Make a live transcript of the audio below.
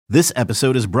This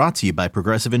episode is brought to you by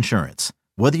Progressive Insurance.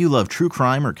 Whether you love true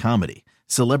crime or comedy,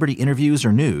 celebrity interviews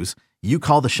or news, you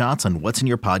call the shots on what's in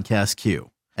your podcast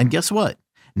queue. And guess what?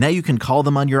 Now you can call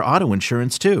them on your auto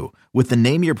insurance too with the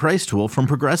Name Your Price tool from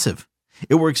Progressive.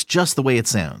 It works just the way it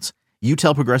sounds. You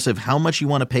tell Progressive how much you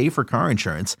want to pay for car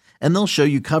insurance, and they'll show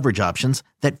you coverage options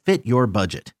that fit your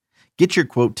budget. Get your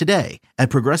quote today at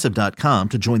Progressive.com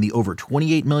to join the over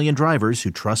 28 million drivers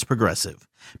who trust Progressive.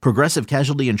 Progressive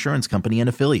Casualty Insurance Company and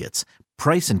Affiliates.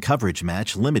 Price and coverage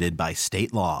match limited by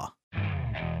state law.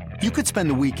 You could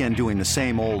spend the weekend doing the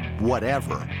same old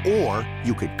whatever, or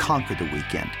you could conquer the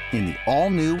weekend in the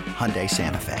all-new Hyundai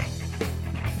Santa Fe.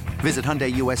 Visit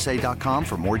HyundaiUSA.com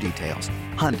for more details.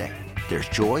 Hyundai, there's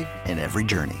joy in every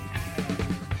journey.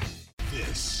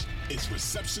 This is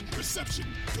Reception Perception,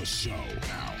 the show.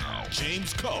 Now,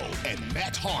 James Cole and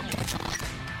Matt Harmon.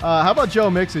 How about Joe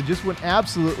Mixon? Just went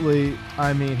absolutely,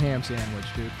 ham sandwich,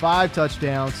 dude. 5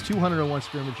 touchdowns, 201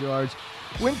 scrimmage yards.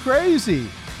 Went crazy.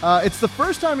 It's the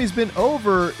first time he's been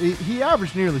over. He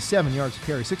averaged nearly 7 yards per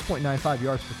carry, 6.95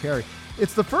 yards per carry.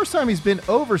 It's the first time he's been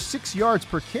over 6 yards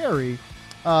per carry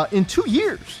in 2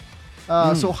 years.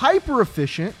 So hyper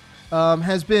efficient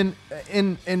has been,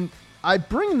 and I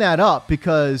bring that up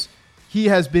because he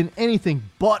has been anything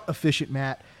but efficient,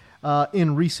 Matt,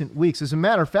 in recent weeks. As a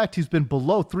matter of fact, he's been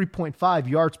below 3.5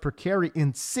 yards per carry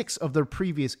in 6 of their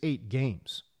previous 8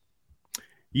 games.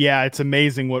 Yeah, it's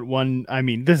amazing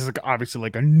this is obviously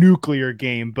like a nuclear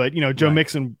game, but, Joe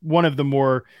Mixon, one of the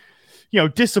more,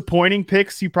 disappointing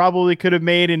picks you probably could have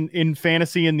made in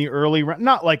fantasy in the early round.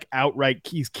 Not like outright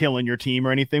he's killing your team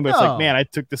or anything, but It's like, man, I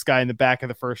took this guy in the back of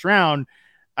the first round.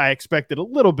 I expected a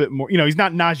little bit more. He's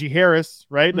not Najee Harris,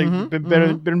 right? Like been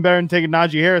better than taking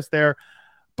Najee Harris there.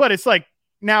 But it's like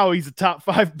now he's a top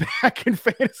 5 back in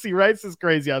fantasy, right? This is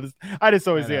crazy. I just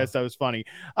always think that was funny.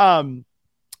 Yeah,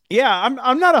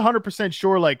 I'm not 100%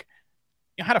 sure like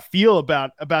how to feel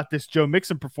about this Joe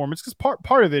Mixon performance, because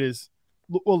part of it is,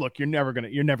 well, look, you're never gonna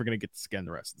get this again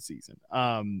the rest of the season.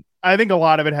 I think a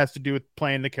lot of it has to do with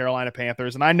playing the Carolina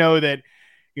Panthers, and I know that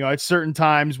at certain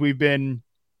times we've been,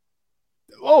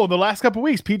 the last couple of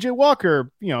weeks, PJ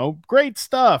Walker, great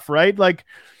stuff, right? Like,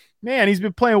 man, he's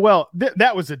been playing well.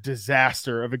 That was a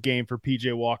disaster of a game for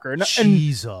PJ Walker.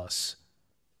 Jesus.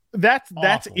 That's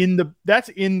in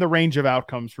the range of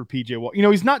outcomes for PJ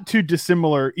Walker. He's not too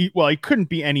dissimilar. He couldn't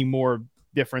be any more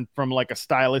different from like a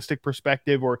stylistic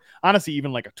perspective, or honestly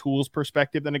even like a tools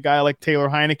perspective, than a guy like Taylor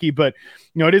Heineke. But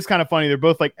it is kind of funny. They're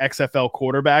both like XFL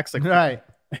quarterbacks. Like, right.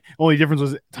 Only difference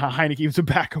was Heineke was a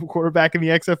backup quarterback in the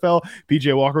XFL.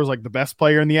 PJ Walker was like the best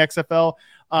player in the XFL.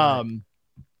 Right.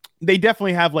 They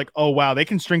definitely have like, oh wow, they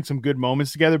can string some good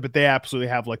moments together, but they absolutely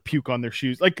have like puke on their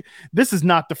shoes. Like, this is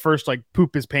not the first like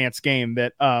poop his pants game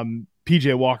that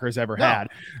PJ Walker has ever had.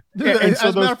 Dude, as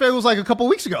a matter of fact, it was like a couple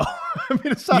weeks ago.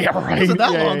 It's not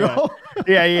that long ago.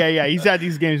 Yeah. He's had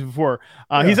these games before.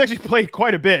 He's actually played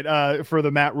quite a bit for the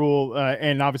Matt Rule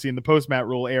and obviously in the post Matt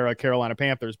Rule era Carolina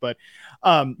Panthers. But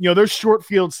there's short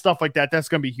field stuff like that. That's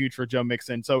going to be huge for Joe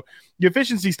Mixon. So the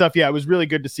efficiency stuff, it was really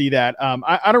good to see that.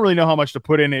 I don't really know how much to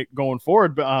put in it going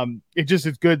forward, but it just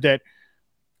is good that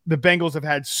the Bengals have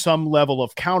had some level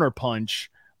of counterpunch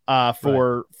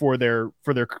for their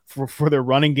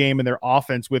running game and their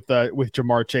offense with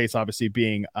Jamar Chase obviously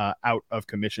being out of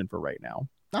commission for right now.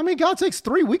 I mean, God sakes,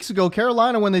 3 weeks ago,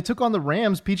 Carolina, when they took on the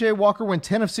Rams, PJ Walker went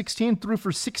 10 of 16, threw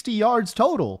for 60 yards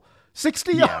total.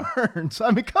 60 yards.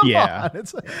 I mean, come on.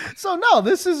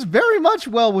 This is very much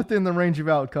well within the range of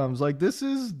outcomes. Like, this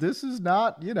is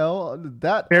not,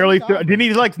 that barely didn't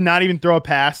he like not even throw a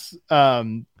pass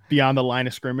beyond the line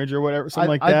of scrimmage or whatever, something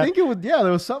like that? I think it would. Yeah,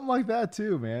 there was something like that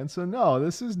too, man. So no,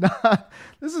 this is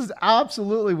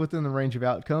absolutely within the range of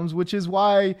outcomes, which is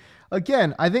why,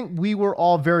 again, I think we were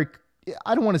all very,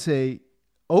 I don't want to say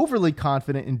overly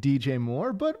confident in DJ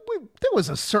Moore, but there was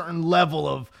a certain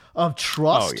level of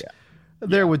trust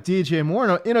there with DJ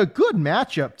Moore in a good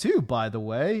matchup too, by the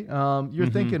way. You're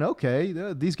thinking,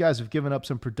 okay, these guys have given up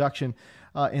some production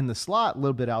in the slot, a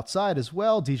little bit outside as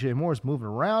well. DJ Moore's moving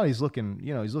around. He's looking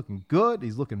good.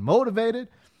 He's looking motivated.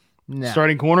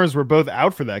 Starting corners were both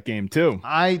out for that game too.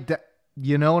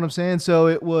 You know what I'm saying? So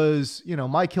it was,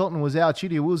 Mike Hilton was out.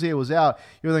 Chidi Awuzie was out.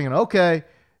 You're thinking, okay,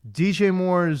 DJ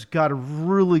Moore's got a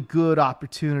really good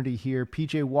opportunity here.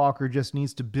 PJ Walker just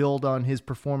needs to build on his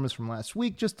performance from last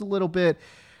week just a little bit.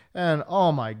 And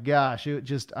oh my gosh,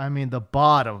 the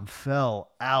bottom fell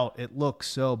out. It looked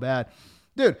so bad.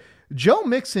 Dude, Joe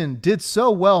Mixon did so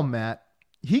well, Matt.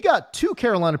 He got 2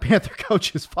 Carolina Panther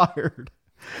coaches fired.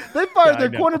 They fired their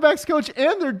cornerbacks coach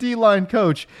and their D-line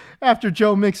coach after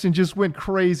Joe Mixon just went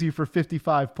crazy for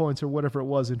 55 points or whatever it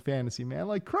was in fantasy, man.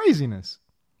 Like craziness.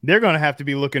 They're going to have to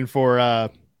be looking for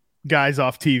guys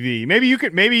off TV. Maybe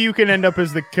you can end up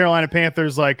as the Carolina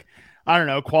Panthers, like, I don't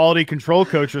know, quality control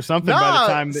coach or something by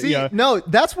the time that, No,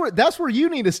 that's where you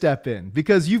need to step in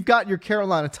because you've got your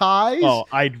Carolina ties. Oh,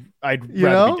 I'd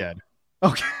rather be dead.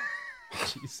 Okay.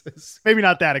 Jesus. Maybe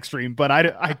not that extreme, but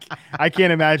I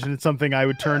can't imagine it's something I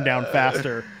would turn down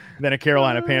faster than a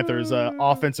Carolina Panthers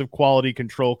offensive quality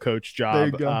control coach job. There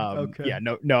you go. Okay. Yeah,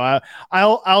 no.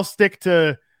 I'll stick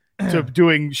to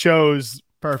doing shows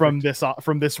from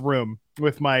this room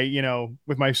with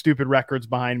my stupid records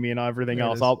behind me and everything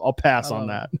else. I'll pass on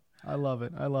that. I love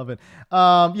it.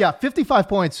 55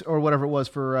 points or whatever it was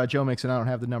for Joe Mixon. I don't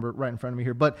have the number right in front of me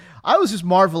here, but I was just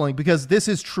marveling because this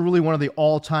is truly one of the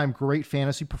all-time great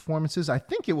fantasy performances. I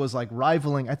think it was like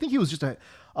rivaling. I think he was just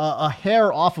a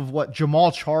hair off of what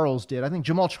Jamal Charles did. I think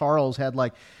Jamal Charles had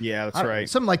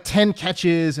something like 10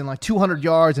 catches and like 200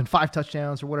 yards and 5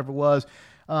 touchdowns or whatever it was.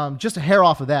 Just a hair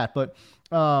off of that. But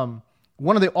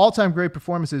one of the all-time great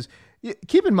performances.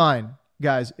 Keep in mind,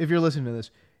 guys, if you're listening to this,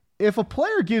 if a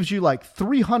player gives you like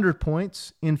 300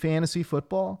 points in fantasy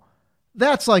football,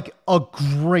 that's like a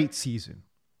great season.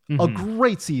 Mm-hmm. A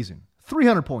great season.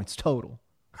 300 points total.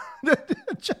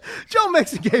 Joe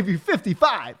Mixon gave you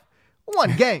 55.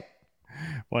 One game.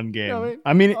 One game. You know what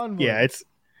I mean, yeah,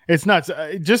 it's nuts.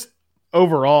 Just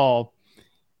overall,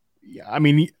 I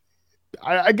mean,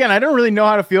 I don't really know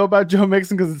how to feel about Joe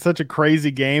Mixon because it's such a crazy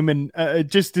game, and it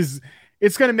just is.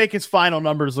 It's going to make his final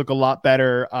numbers look a lot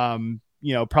better.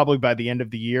 Probably by the end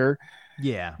of the year.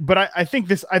 Yeah. But I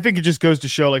think it just goes to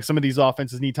show like some of these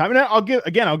offenses need time. And I'll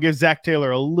give Zach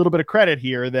Taylor a little bit of credit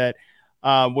here that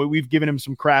we've given him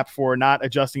some crap for not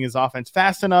adjusting his offense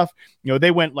fast enough.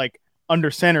 They went like under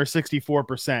center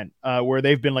 64%, where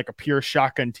they've been like a pure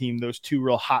shotgun team those 2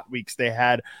 real hot weeks they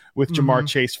had with Jamar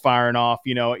Chase firing off.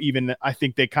 Even I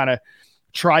think they kind of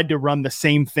tried to run the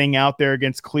same thing out there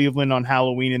against Cleveland on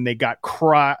Halloween, and they got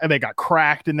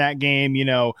cracked in that game.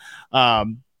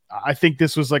 I think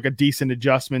this was like a decent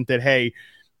adjustment that, hey,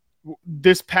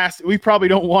 we probably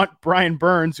don't want Brian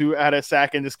Burns, who had a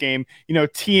sack in this game,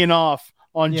 teeing off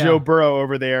on Joe Burrow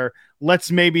over there.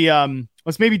 Let's maybe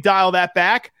dial that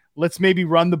back. Let's maybe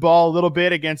run the ball a little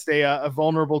bit against a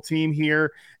vulnerable team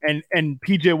here, and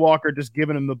PJ Walker just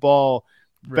giving him the ball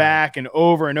back and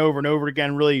over and over and over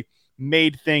again really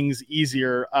made things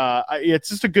easier. It's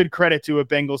just a good credit to a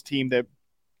Bengals team that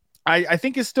I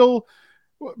think is still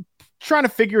trying to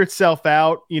figure itself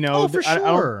out. For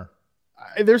sure.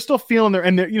 They're still feeling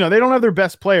and they don't have their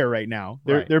best player right now.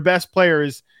 Their best player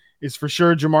is for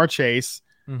sure Jamar Chase.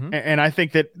 Mm-hmm. And I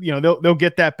think that, they'll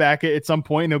get that back at some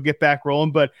point and they'll get back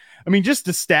rolling. But I mean, just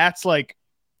the stats, like,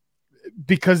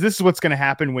 because this is what's going to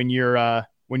happen when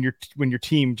your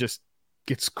team just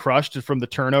gets crushed from the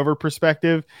turnover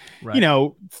perspective. Right.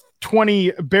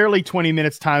 Barely 20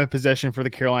 minutes time of possession for the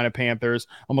Carolina Panthers,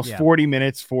 almost 40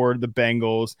 minutes for the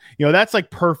Bengals. That's like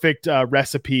perfect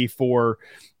recipe for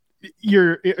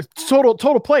your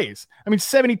total plays. I mean,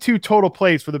 72 total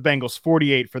plays for the Bengals,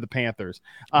 48 for the Panthers,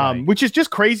 which is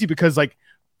just crazy because like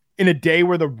in a day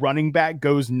where the running back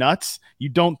goes nuts, you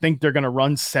don't think they're going to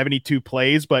run 72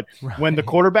 plays, but when the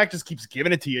quarterback just keeps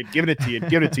giving it to you,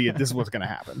 this is what's going to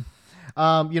happen.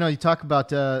 You talk about,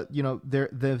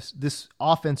 this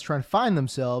offense trying to find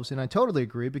themselves, and I totally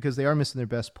agree because they are missing their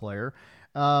best player.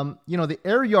 The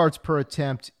air yards per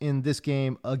attempt in this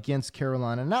game against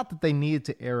Carolina, not that they needed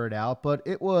to air it out, but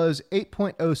it was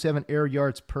 8.07 air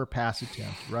yards per pass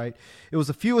attempt, right? It was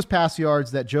the fewest pass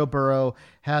yards that Joe Burrow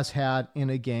has had in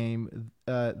a game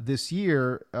this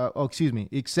year,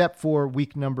 except for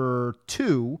week number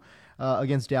 2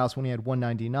 against Dallas when he had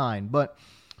 199. But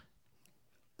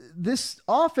this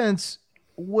offense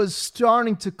was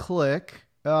starting to click.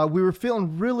 We were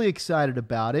feeling really excited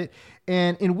about it.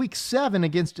 And in week 7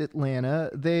 against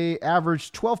Atlanta, they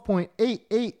averaged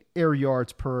 12.88 air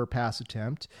yards per pass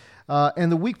attempt.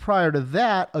 And the week prior to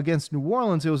that against New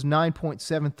Orleans, it was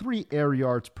 9.73 air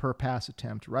yards per pass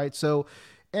attempt, right? So,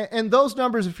 and those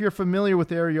numbers, if you're familiar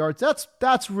with air yards,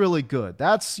 that's really good.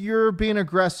 You're being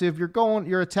aggressive.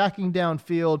 You're attacking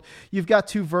downfield. You've got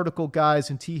 2 vertical guys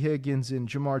in T. Higgins and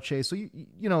Jamar Chase. So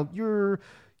you're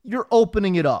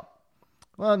opening it up.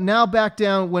 Well, now back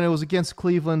down when it was against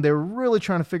Cleveland, they were really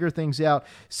trying to figure things out.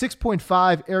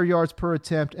 6.5 air yards per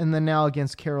attempt, and then now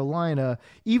against Carolina,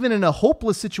 even in a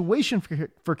hopeless situation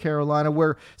for Carolina,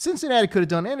 where Cincinnati could have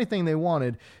done anything they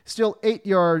wanted, still 8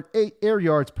 air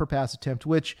yards per pass attempt,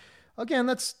 which again,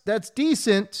 that's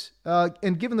decent.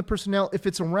 And given the personnel, if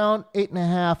it's around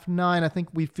 8.5, 9, I think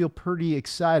we feel pretty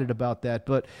excited about that.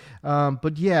 But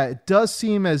yeah, it does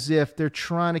seem as if they're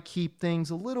trying to keep things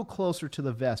a little closer to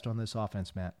the vest on this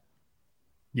offense, Matt.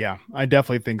 Yeah, I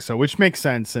definitely think so, which makes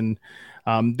sense. And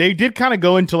they did kind of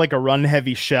go into like a run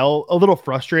heavy shell a little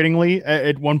frustratingly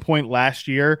at one point last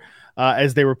year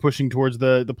as they were pushing towards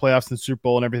the playoffs and the Super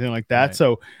Bowl and everything like that. Right.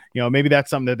 So, maybe that's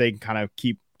something that they can kind of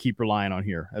keep relying on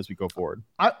here as we go forward.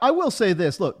 I will say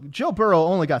this. Look, Joe Burrow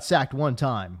only got sacked one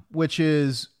time, which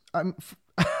is, I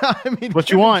mean, what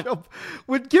you want.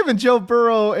 Given Joe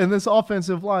Burrow and this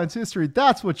offensive line's history,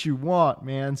 that's what you want,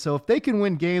 man. So if they can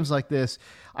win games like this,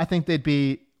 I think they'd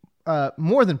be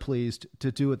more than pleased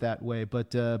to do it that way.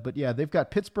 But yeah, they've got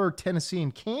Pittsburgh, Tennessee,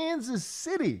 and Kansas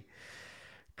City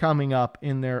coming up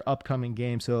in their upcoming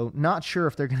game. So not sure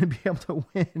if they're going to be able to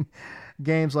win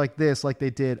games like this, like they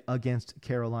did against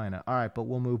Carolina. All right, but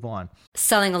we'll move on.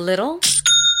 Selling a little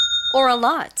or a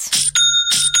lot?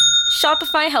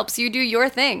 Shopify helps you do your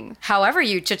thing, however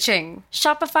you cha-ching.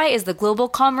 Shopify is the global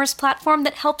commerce platform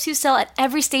that helps you sell at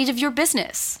every stage of your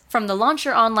business. From the launch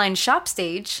your online shop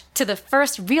stage, to the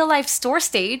first real-life store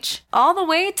stage, all the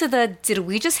way to the did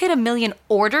we just hit 1 million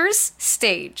orders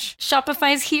stage.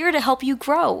 Shopify's here to help you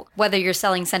grow. Whether you're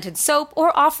selling scented soap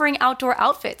or offering outdoor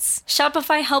outfits,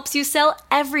 Shopify helps you sell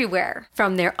everywhere.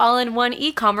 From their all-in-one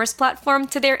e-commerce platform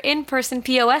to their in-person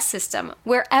POS system,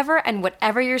 wherever and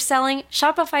whatever you're selling,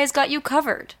 Shopify's got you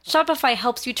covered. Shopify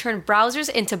helps you turn browsers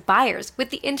into buyers with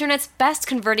the internet's best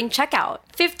converting checkout.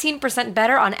 15%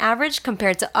 better on average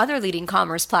compared to other leading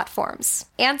commerce platforms.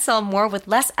 And sell more with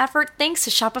less effort thanks to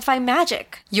Shopify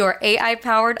Magic, your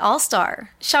AI-powered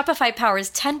all-star. Shopify powers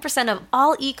 10% of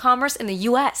all e-commerce in the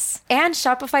U.S. And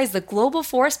Shopify is the global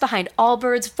force behind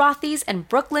Allbirds, Rothy's, and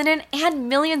Brooklinen, and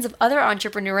millions of other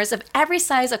entrepreneurs of every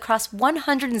size across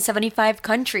 175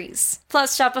 countries.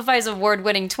 Plus, Shopify's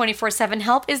award-winning 24/7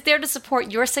 help is there to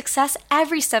support your success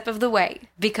every step of the way.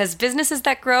 Because businesses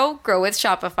that grow with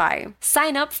Shopify.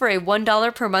 Sign up for a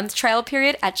 $1 per month trial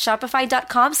period at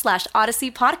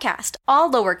shopify.com/Odyssey Podcast,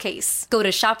 all lowercase. Go to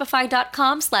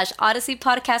shopify.com/Odyssey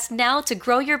Podcast now to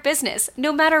grow your business,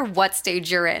 no matter what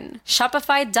stage you're in.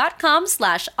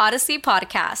 Shopify.com/Odyssey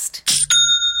Podcast.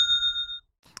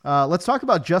 Let's talk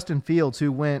about Justin Fields,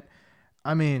 who went,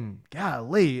 I mean,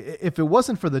 golly, if it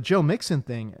wasn't for the Joe Mixon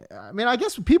thing, I mean, I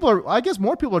guess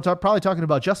more people are probably talking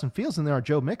about Justin Fields than there are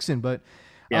Joe Mixon, but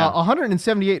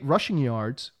 178 rushing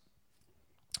yards.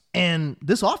 And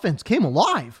this offense came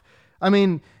alive. I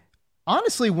mean,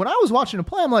 honestly, when I was watching him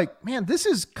play, I'm like, man, this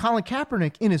is Colin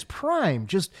Kaepernick in his prime,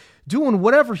 just doing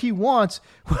whatever he wants.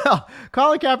 Well,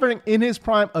 Colin Kaepernick in his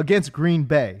prime against Green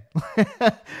Bay.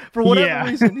 For whatever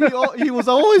reason, he was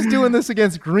always doing this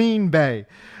against Green Bay.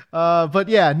 But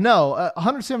yeah, no,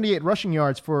 178 rushing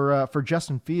yards for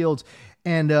Justin Fields.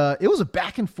 And it was a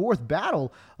back and forth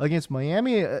battle against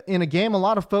Miami in a game a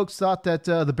lot of folks thought that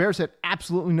the Bears had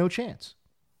absolutely no chance.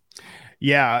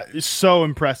 Yeah, so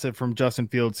impressive from Justin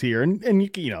Fields here. And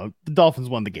the Dolphins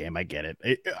won the game. I get it.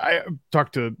 I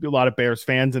talked to a lot of Bears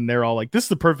fans, and they're all like, this is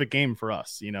the perfect game for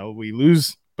us. We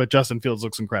lose, but Justin Fields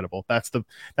looks incredible. That's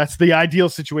the ideal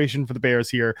situation for the Bears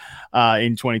here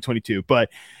in 2022. But,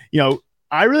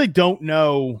 I really don't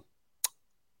know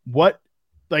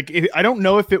I don't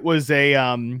know if it was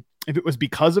if it was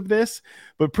because of this,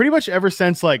 but pretty much ever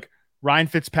since Ryan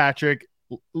Fitzpatrick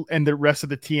and the rest of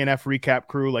the TNF recap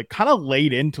crew kind of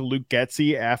laid into Luke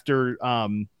Getsy after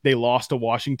they lost to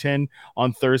Washington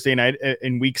on Thursday night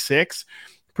in week 6.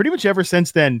 Pretty much ever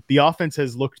since then, the offense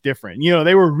has looked different.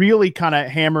 They were really kind of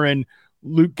hammering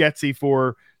Luke Getsy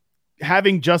for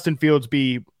having Justin Fields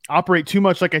operate too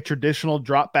much like a traditional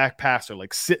drop back passer,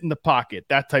 like sit in the pocket,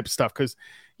 that type of stuff. Cause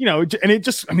and it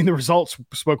just, the results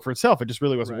spoke for itself. It just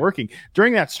really wasn't working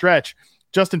during that stretch.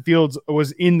 Justin Fields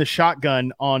was in the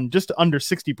shotgun on just under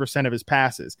 60% of his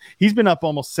passes. He's been up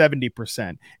almost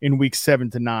 70% in weeks 7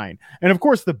 to 9. And of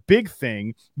course, the big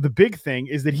thing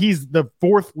is that he's the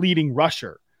 4th leading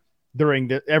rusher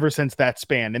ever since that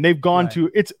span. And they've gone to,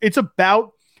 it's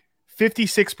about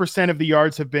 56% of the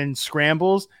yards have been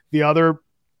scrambles. The other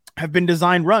have been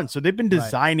designed runs. So they've been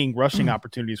designing rushing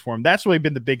opportunities for him. That's really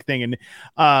been the big thing. And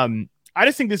I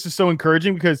just think this is so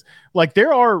encouraging because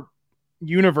there are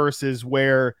universes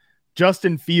where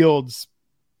Justin Fields,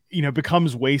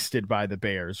 becomes wasted by the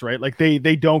Bears, right?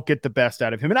 They don't get the best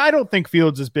out of him. And I don't think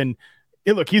Fields has been,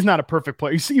 look, he's not a perfect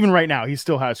player. Even right now, he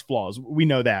still has flaws. We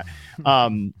know that. I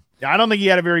don't think he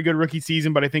had a very good rookie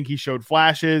season, but I think he showed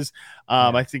flashes.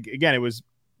 I think, again, it was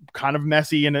kind of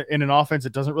messy in an offense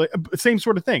that doesn't really, same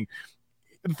sort of thing.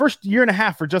 The first year and a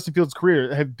half for Justin Fields'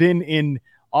 career have been in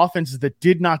offenses that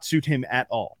did not suit him at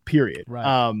all, period.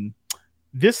 Right.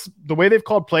 The way they've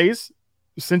called plays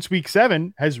since week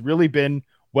 7 has really been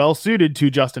well suited to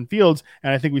Justin Fields,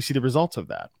 and I think we see the results of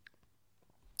that.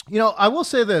 I will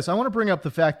say this. I want to bring up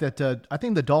the fact that I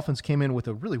think the Dolphins came in with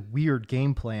a really weird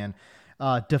game plan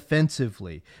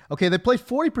defensively. Okay, they play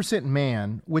 40%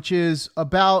 man, which is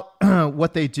about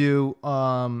what they do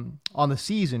on the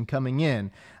season coming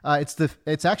in.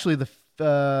 It's actually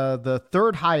the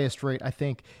third highest rate, I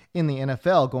think, in the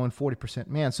NFL, going 40%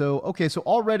 man. So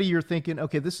already you're thinking,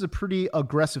 okay, this is a pretty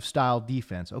aggressive style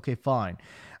defense. Okay, fine.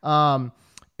 But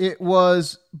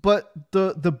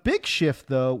the big shift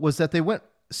though was that they went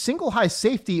single high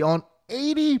safety on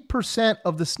 80%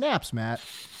 of the snaps, Matt.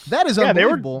 That is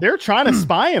unbelievable. They were trying to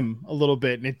spy him a little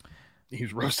bit, and he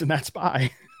was roasting that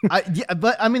spy. But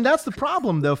that's the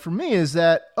problem though for me is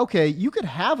that, okay, you could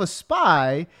have a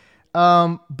spy,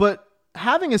 but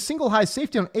having a single high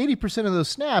safety on 80% of those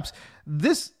snaps,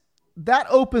 that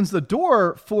opens the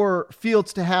door for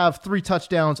Fields to have 3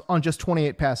 touchdowns on just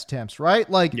 28 pass attempts, right?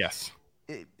 Like, yes,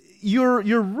 you're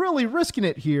really risking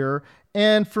it here.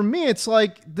 And for me, it's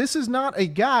like, this is not a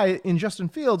guy in Justin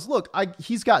Fields. Look,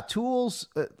 he's got tools.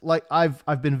 Like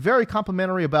I've been very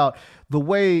complimentary about the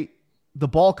way the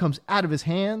ball comes out of his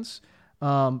hands.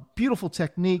 Beautiful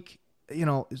technique.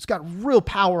 It's got real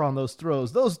power on those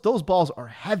throws. Those balls are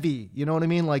heavy. You know what I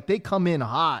mean? Like they come in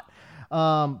hot.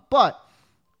 But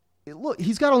look,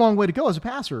 he's got a long way to go as a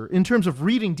passer in terms of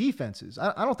reading defenses.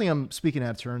 I don't think I'm speaking out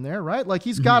of turn there, right? Like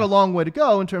he's got a long way to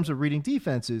go in terms of reading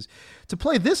defenses. To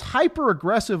play this hyper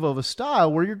aggressive of a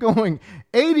style where you're going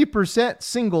 80%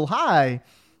 single high,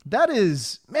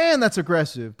 that's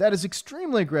aggressive. That is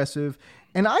extremely aggressive.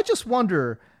 And I just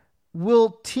wonder,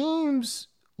 will teams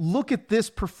look at this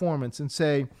performance and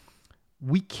say,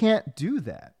 we can't do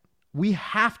that. We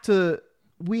have to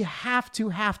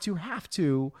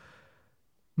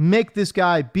make this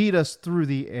guy beat us through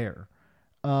the air.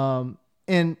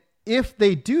 And if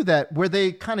they do that, where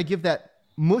they kind of give that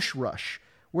mush rush,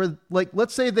 where like,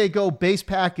 let's say they go base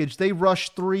package, they rush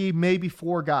 3, maybe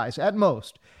 4 guys at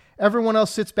most. Everyone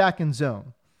else sits back in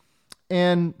zone.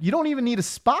 And you don't even need a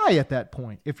spy at that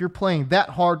point. If you're playing that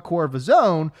hardcore of a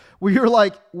zone where you're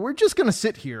like, we're just going to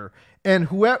sit here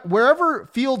and wherever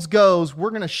Fields goes, we're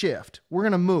going to shift. We're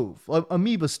going to move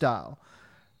amoeba style.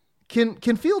 Can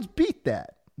Fields beat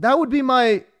that? That would be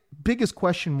my biggest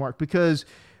question mark, because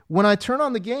when I turn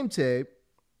on the game tape,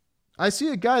 I see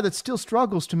a guy that still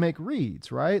struggles to make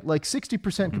reads, right? Like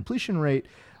 60% completion rate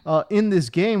in this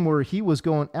game where he was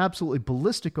going absolutely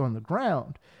ballistic on the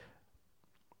ground.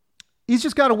 He's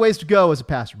just got a ways to go as a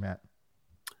passer, Matt.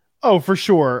 Oh, for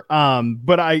sure.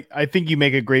 But I think you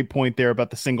make a great point there about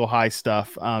the single high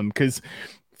stuff, because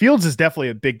Fields is definitely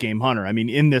a big game hunter. I mean,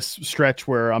 in this stretch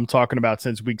where I'm talking about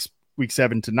since week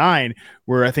 7 to 9,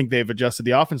 where I think they've adjusted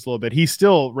the offense a little bit, he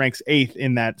still ranks 8th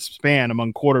in that span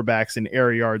among quarterbacks in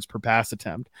air yards per pass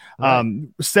attempt. Right.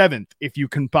 7th if you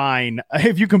combine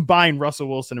Russell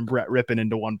Wilson and Brett Rippon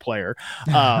into one player.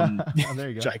 There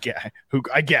you go.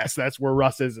 I guess that's where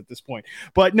Russ is at this point.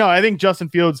 But no, I think Justin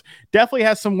Fields definitely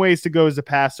has some ways to go as a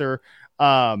passer.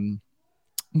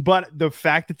 But the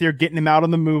fact that they're getting him out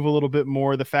on the move a little bit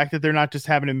more, the fact that they're not just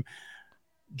having him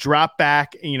drop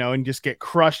back, and just get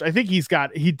crushed. I think he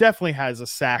definitely has a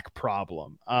sack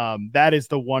problem. That is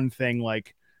the one thing,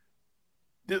 like,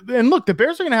 and look, the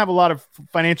Bears are going to have a lot of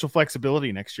financial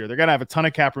flexibility next year. They're going to have a ton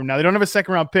of cap room. Now they don't have a 2nd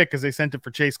round pick because they sent it for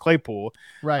Chase Claypool.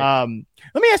 Right.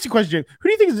 Let me ask you a question, Jim. Who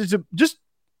do you think is just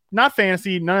not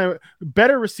fantasy,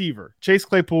 better receiver, Chase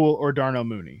Claypool or Darnell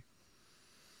Mooney?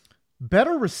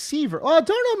 Better receiver. Oh,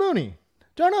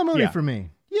 Darnell Mooney for me.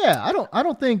 Yeah, I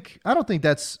don't think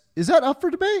is that up for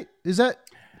debate? Is that?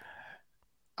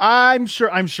 I'm sure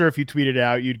if you tweeted it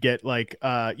out, you'd get like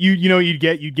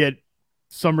you'd get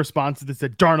some responses that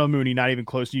said Darnell Mooney not even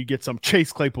close. You'd get some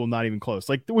Chase Claypool not even close,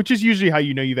 like, which is usually how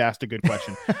you've asked a good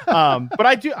question. But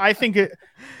I think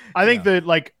that,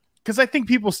 like, because I think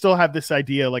people still have this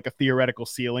idea, like a theoretical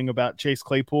ceiling about Chase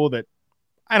Claypool that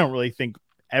I don't really think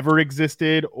ever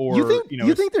existed. Or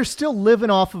you think they're still living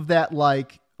off of that,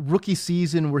 like, rookie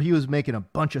season where he was making a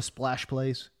bunch of splash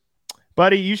plays?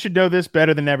 Buddy, you should know this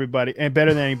better than everybody and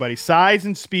better than anybody. Size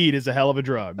and speed is a hell of a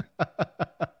drug.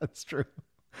 That's true.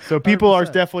 So people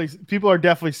 100%. are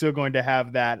definitely still going to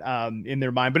have that in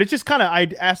their mind. But it's just kind of,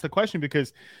 I asked the question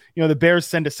because, the Bears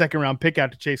send a 2nd round pick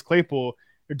out to Chase Claypool,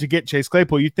 or to get Chase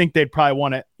Claypool. You'd think they'd probably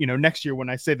want to, next year, when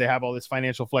I say they have all this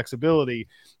financial flexibility,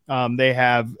 they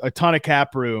have a ton of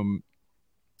cap room.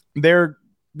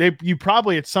 You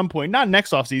probably at some point, not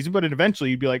next offseason, but eventually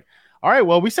you'd be like, all right,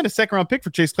 well, we sent a second round pick for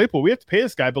Chase Claypool. We have to pay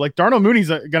this guy, but like Darnell Mooney's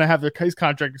going to have his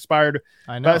contract expired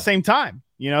at the same time,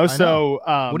 So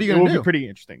what are you going to do? Be pretty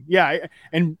interesting. Yeah,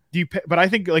 and but I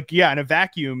think like in a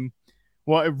vacuum,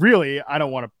 well, really, I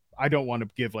don't want to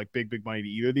give like big money to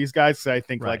either of these guys. So I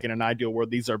think like in an ideal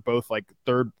world, these are both like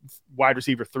third wide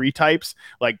receiver 3 types.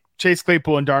 Like Chase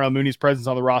Claypool and Darnell Mooney's presence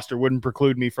on the roster wouldn't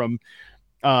preclude me from.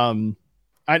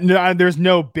 There's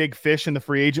no big fish in the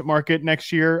free agent market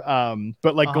next year.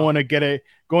 But like going to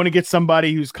get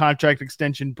somebody whose contract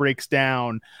extension breaks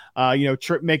down,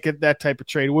 make it that type of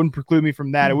trade. It wouldn't preclude me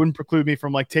from that. It wouldn't preclude me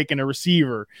from like taking a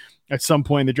receiver at some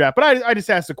point in the draft. But I just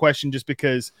asked the question just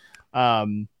because.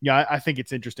 I think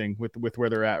it's interesting with where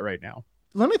they're at right now.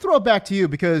 Let me throw it back to you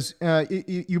because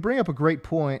you bring up a great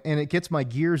point and it gets my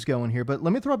gears going here. But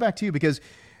let me throw it back to you because,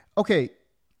 okay,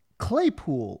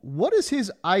 Claypool, what is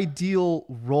his ideal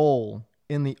role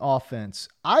in the offense?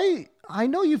 I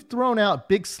know you've thrown out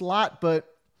big slot,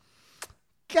 but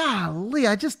golly,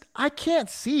 I can't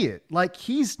see it. Like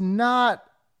he's not.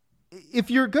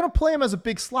 If you're gonna play him as a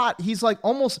big slot, he's like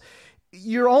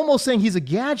you're almost saying he's a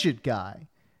gadget guy.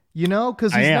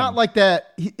 Because he's not like that.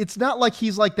 It's not like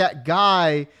he's like that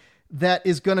guy that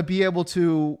is going to be able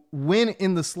to win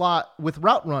in the slot with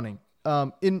route running.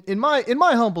 In my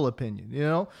humble opinion,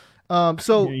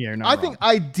 So I think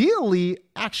ideally,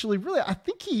 actually, really, I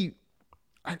think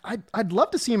I'd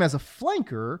love to see him as a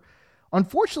flanker.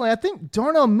 Unfortunately, I think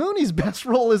Darnell Mooney's best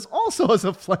role is also as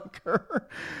a flanker,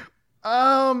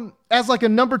 as like a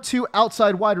number 2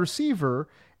 outside wide receiver.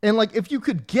 And like, if you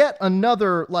could get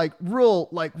another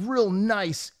real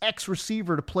nice X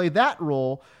receiver to play that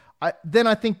role, then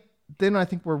I think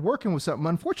we're working with something.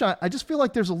 Unfortunately, I just feel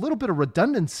like there's a little bit of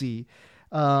redundancy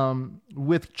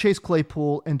with Chase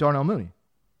Claypool and Darnell Mooney.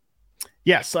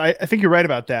 Yes, I think you're right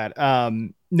about that.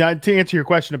 Now to answer your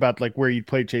question about like where you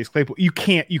play Chase Claypool, you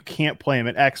can't play him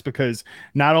at X because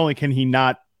not only can he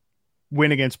not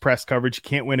win against press coverage, he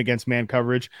can't win against man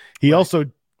coverage. He also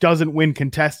doesn't win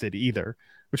contested either.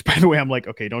 Which, by the way, I'm like,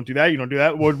 okay, don't do that. You don't do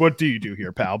that. What do you do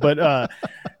here, pal? But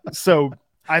so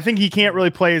I think he can't really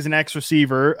play as an X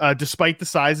receiver, despite the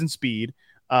size and speed.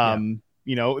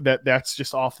 That's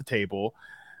just off the table.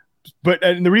 But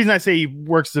and the reason I say he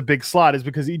works as a big slot is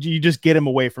because you just get him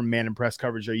away from man and press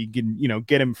coverage, or you can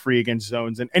get him free against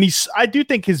zones. And I do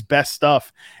think his best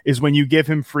stuff is when you give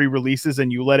him free releases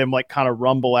and you let him like kind of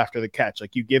rumble after the catch,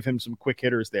 like you give him some quick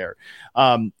hitters there.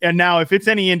 And now if it's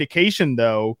any indication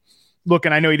though. Look,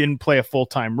 and I know he didn't play a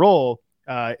full-time role.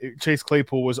 Chase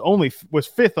Claypool was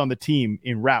 5th on the team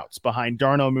in routes behind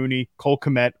Darnell Mooney, Cole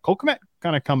Kmet. Cole Kmet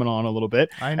kind of coming on a little bit.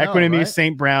 Equanimous, right?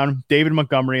 St. Brown, David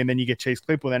Montgomery, and then you get Chase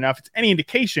Claypool there. Now, if it's any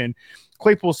indication,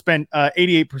 Claypool spent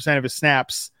 88% of his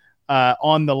snaps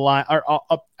on the line or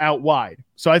out wide.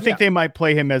 So I think they might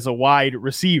play him as a wide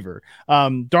receiver.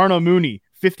 Darnell Mooney,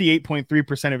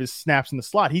 58.3% of his snaps in the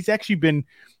slot. He's actually been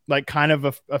like kind of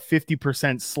a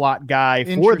 50% slot guy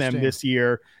for them this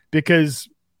year because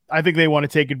I think they want to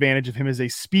take advantage of him as a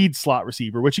speed slot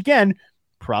receiver, which again,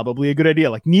 probably a good idea.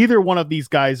 Like neither one of these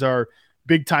guys are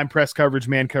big time press coverage,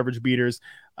 man coverage beaters.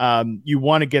 You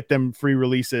want to get them free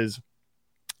releases.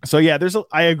 So yeah,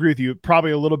 I agree with you.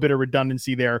 Probably a little bit of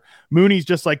redundancy there. Mooney's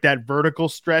just like that vertical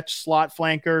stretch slot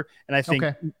flanker. And I think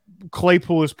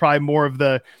Claypool is probably more of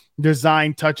the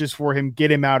design touches for him,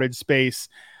 get him out in space.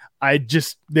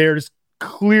 There's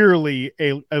clearly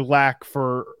a lack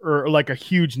for, or like a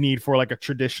huge need for like a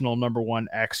traditional number 1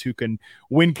 X who can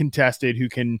win contested, who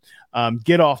can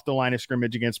get off the line of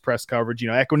scrimmage against press coverage.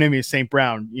 Equanimous St.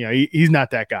 Brown, he's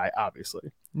not that guy,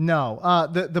 obviously. No,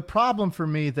 the problem for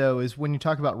me though, is when you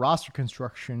talk about roster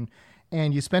construction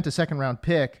and you spent a 2nd round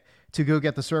pick to go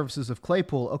get the services of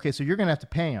Claypool. Okay. So you're going to have to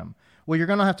pay him. Well, you're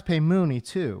going to have to pay Mooney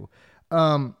too.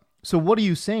 So what are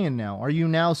you saying now? Are you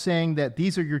now saying that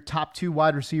these are your top 2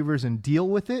 wide receivers and deal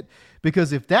with it?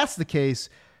 Because if that's the case,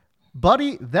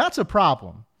 buddy, that's a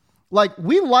problem. Like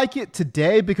we like it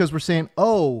today because we're saying,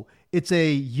 oh, it's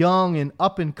a young and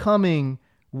up and coming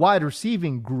wide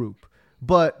receiving group.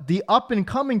 But the up and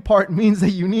coming part means that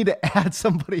you need to add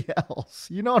somebody else.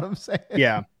 You know what I'm saying?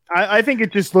 Yeah. I think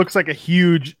it just looks like a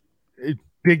huge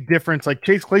big difference, like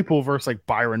Chase Claypool versus like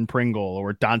Byron Pringle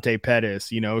or Dante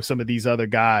Pettis, some of these other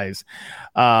guys.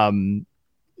 But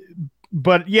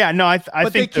yeah, no, I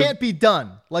think they can't be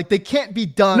done. Like they can't be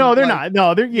done. No, they're not.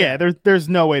 No, there's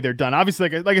no way they're done. Obviously,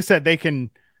 like I said,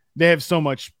 they have so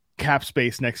much cap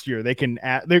space next year. They can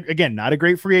add, they're again, not a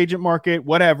great free agent market,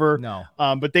 whatever. No.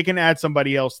 But they can add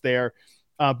somebody else there.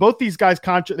 Both these guys,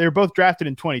 they were both drafted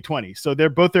in 2020. So they're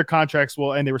both their contracts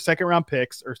and they were 2nd round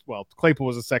picks, Claypool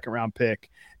was a 2nd round pick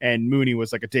and Mooney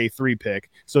was like a day 3 pick.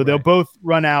 So they'll both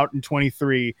run out in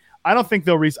 23. I don't think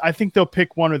I think they'll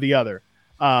pick one or the other.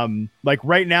 Like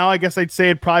right now, I guess I'd say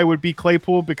it probably would be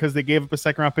Claypool because they gave up a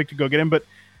 2nd-round pick to go get him. But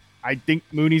I think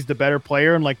Mooney's the better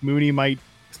player, and like Mooney might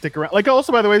stick around. Like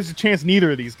also, by the way, there's a chance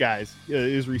neither of these guys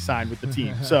is re-signed with the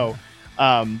team. So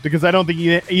because I don't think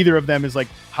either of them is like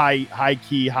high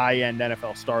key, high end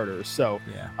NFL starters. So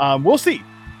we'll see.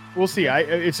 We'll see.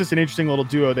 It's just an interesting little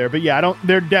duo there. But yeah,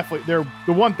 they're the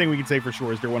one thing we can say for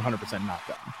sure is they're 100% not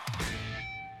done.